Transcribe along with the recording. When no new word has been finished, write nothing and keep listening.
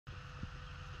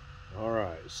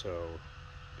Alright, so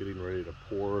getting ready to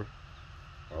pour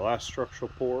our last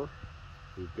structural pour.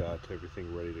 We've got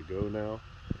everything ready to go now.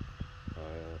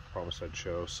 I promised I'd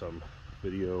show some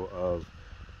video of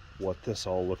what this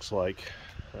all looks like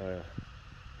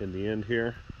in the end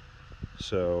here.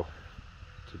 So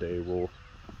today we'll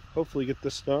hopefully get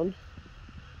this done.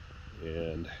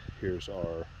 And here's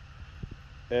our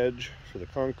edge for the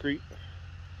concrete.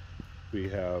 We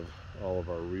have all of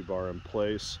our rebar in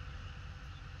place.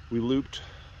 We looped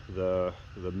the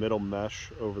middle mesh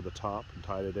over the top and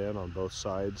tied it in on both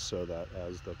sides so that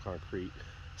as the concrete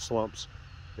slumps,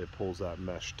 it pulls that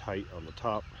mesh tight on the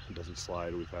top. It doesn't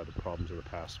slide. We've had problems in the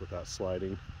past with that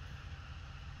sliding.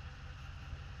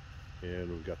 And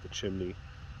we've got the chimney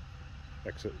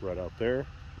exit right out there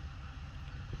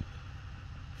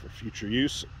for future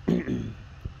use. And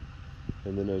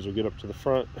then as we get up to the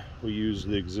front, we use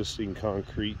the existing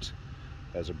concrete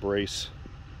as a brace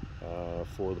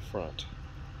for the front.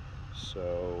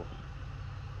 So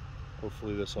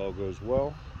hopefully this all goes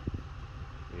well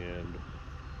and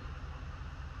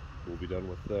we'll be done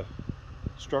with the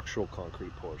structural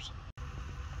concrete pours.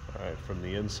 Alright, from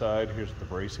the inside, here's what the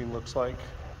bracing looks like.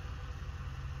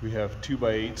 We have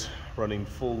 2x8 running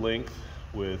full length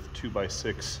with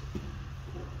 2x6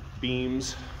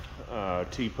 beams,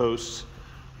 T-posts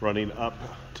running up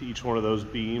to each one of those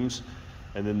beams,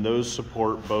 and then those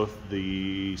support both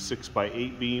the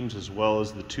 6x8 beams as well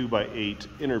as the 2x8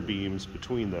 inner beams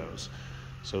between those.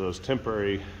 So those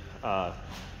temporary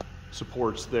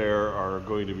supports there are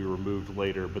going to be removed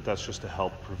later, but that's just to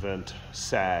help prevent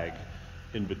sag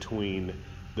in between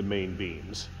the main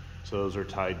beams. So those are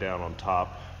tied down on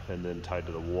top and then tied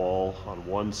to the wall on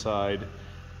one side,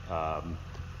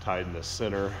 tied in the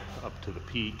center up to the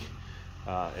peak,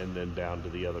 and then down to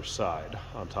the other side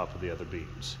on top of the other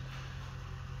beams.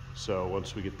 So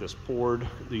once we get this poured,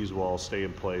 these will all stay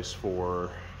in place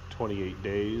for 28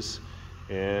 days,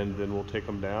 and then we'll take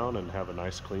them down and have a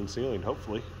nice clean ceiling,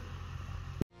 hopefully.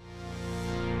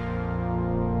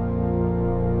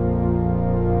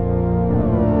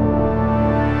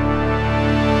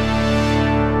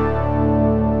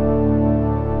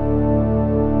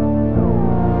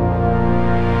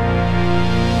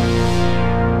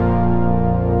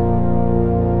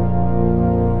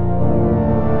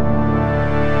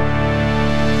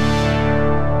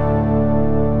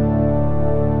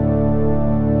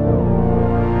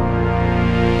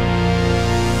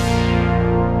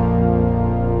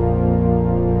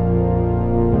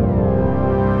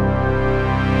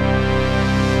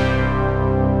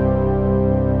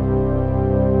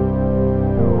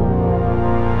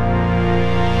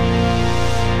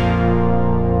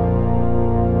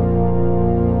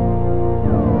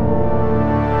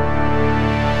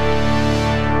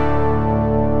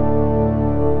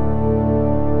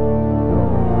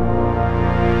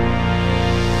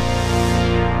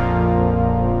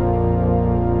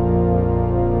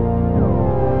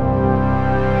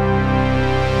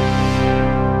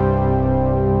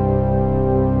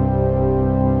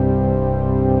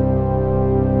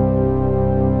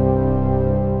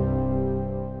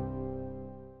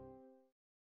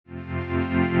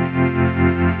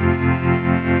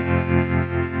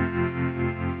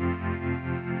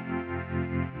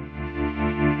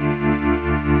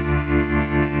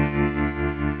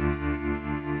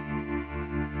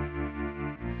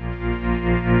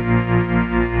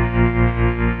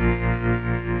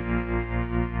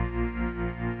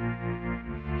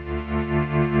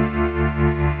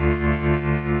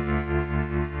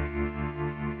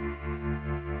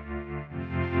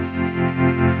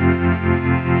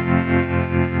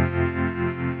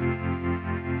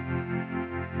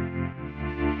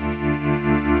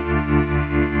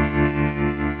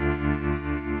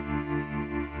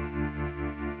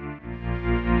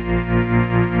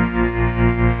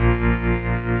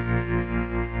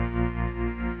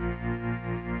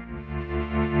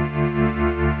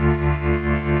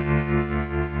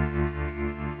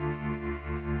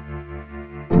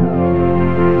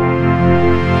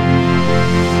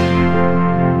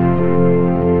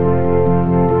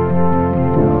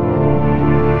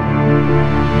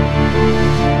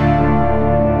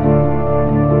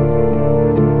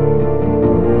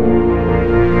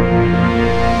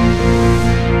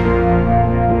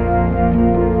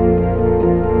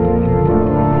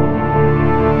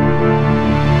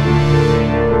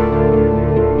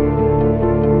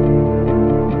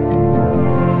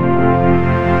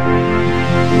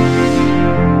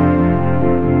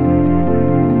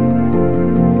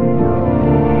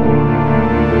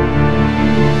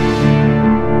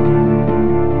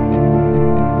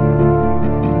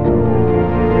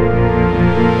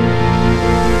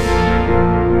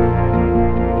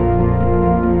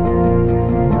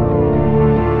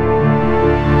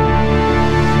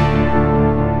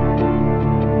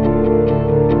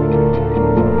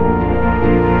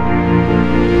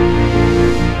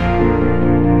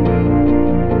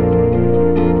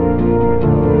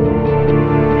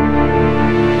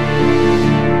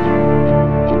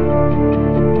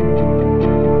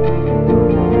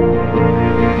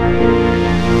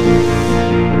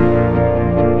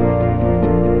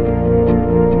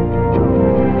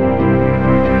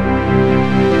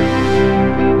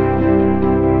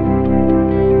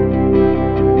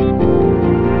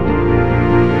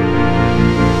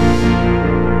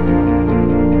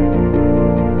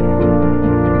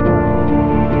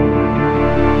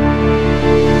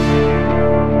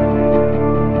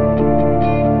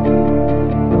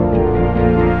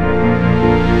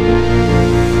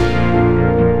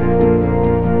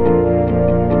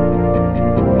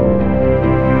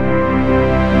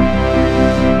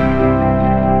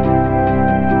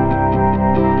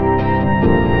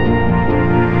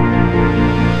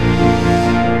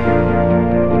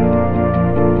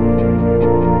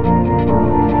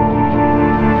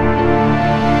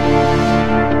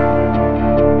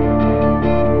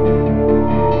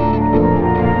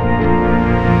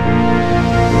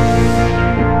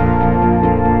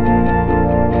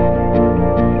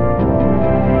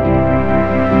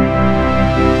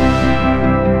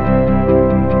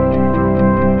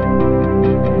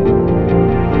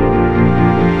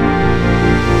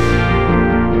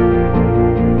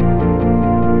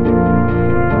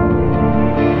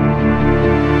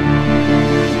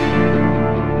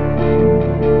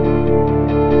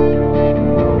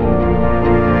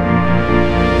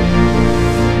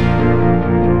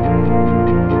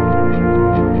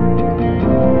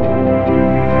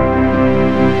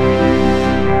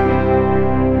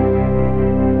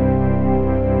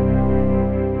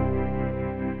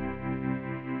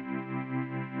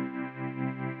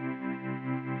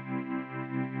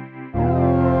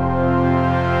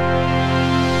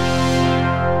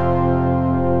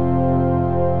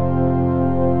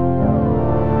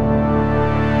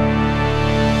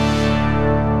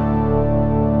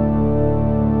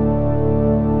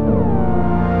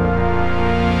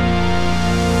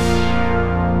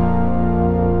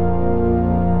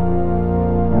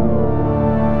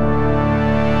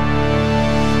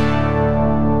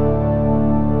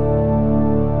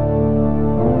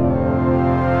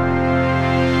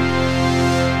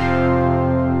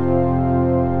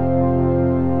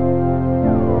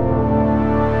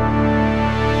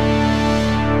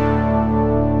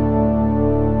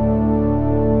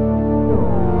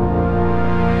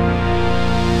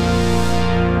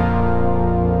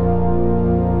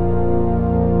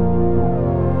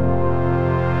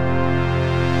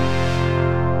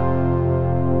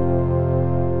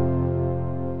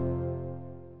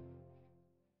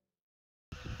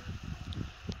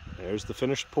 there's the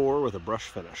finished pour with a brush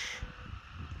finish.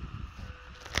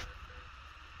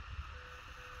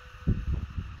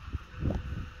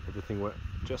 Everything went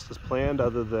just as planned,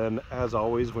 other than, as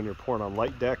always, when you're pouring on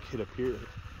Litedeck,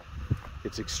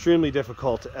 it's extremely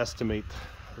difficult to estimate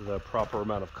the proper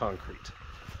amount of concrete.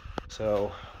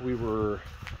 So we were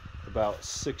about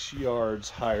 6 yards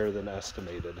higher than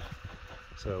estimated.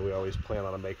 So we always plan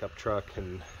on a makeup truck,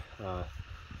 and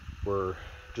we're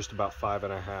just about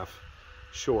 5.5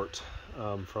 short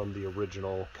from the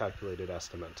original calculated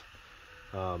estimate.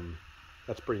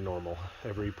 That's pretty normal.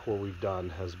 Every pour we've done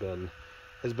has been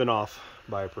off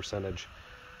by a percentage.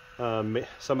 Some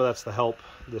of that's the help.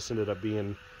 This ended up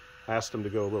being, I asked them to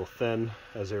go a little thin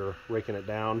as they were raking it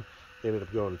down. They ended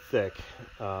up going thick.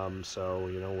 So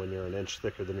you know, when you're an inch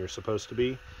thicker than you're supposed to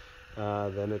be,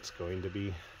 then it's going to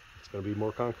be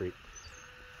more concrete.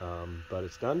 But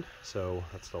it's done. So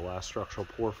that's the last structural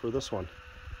pour for this one.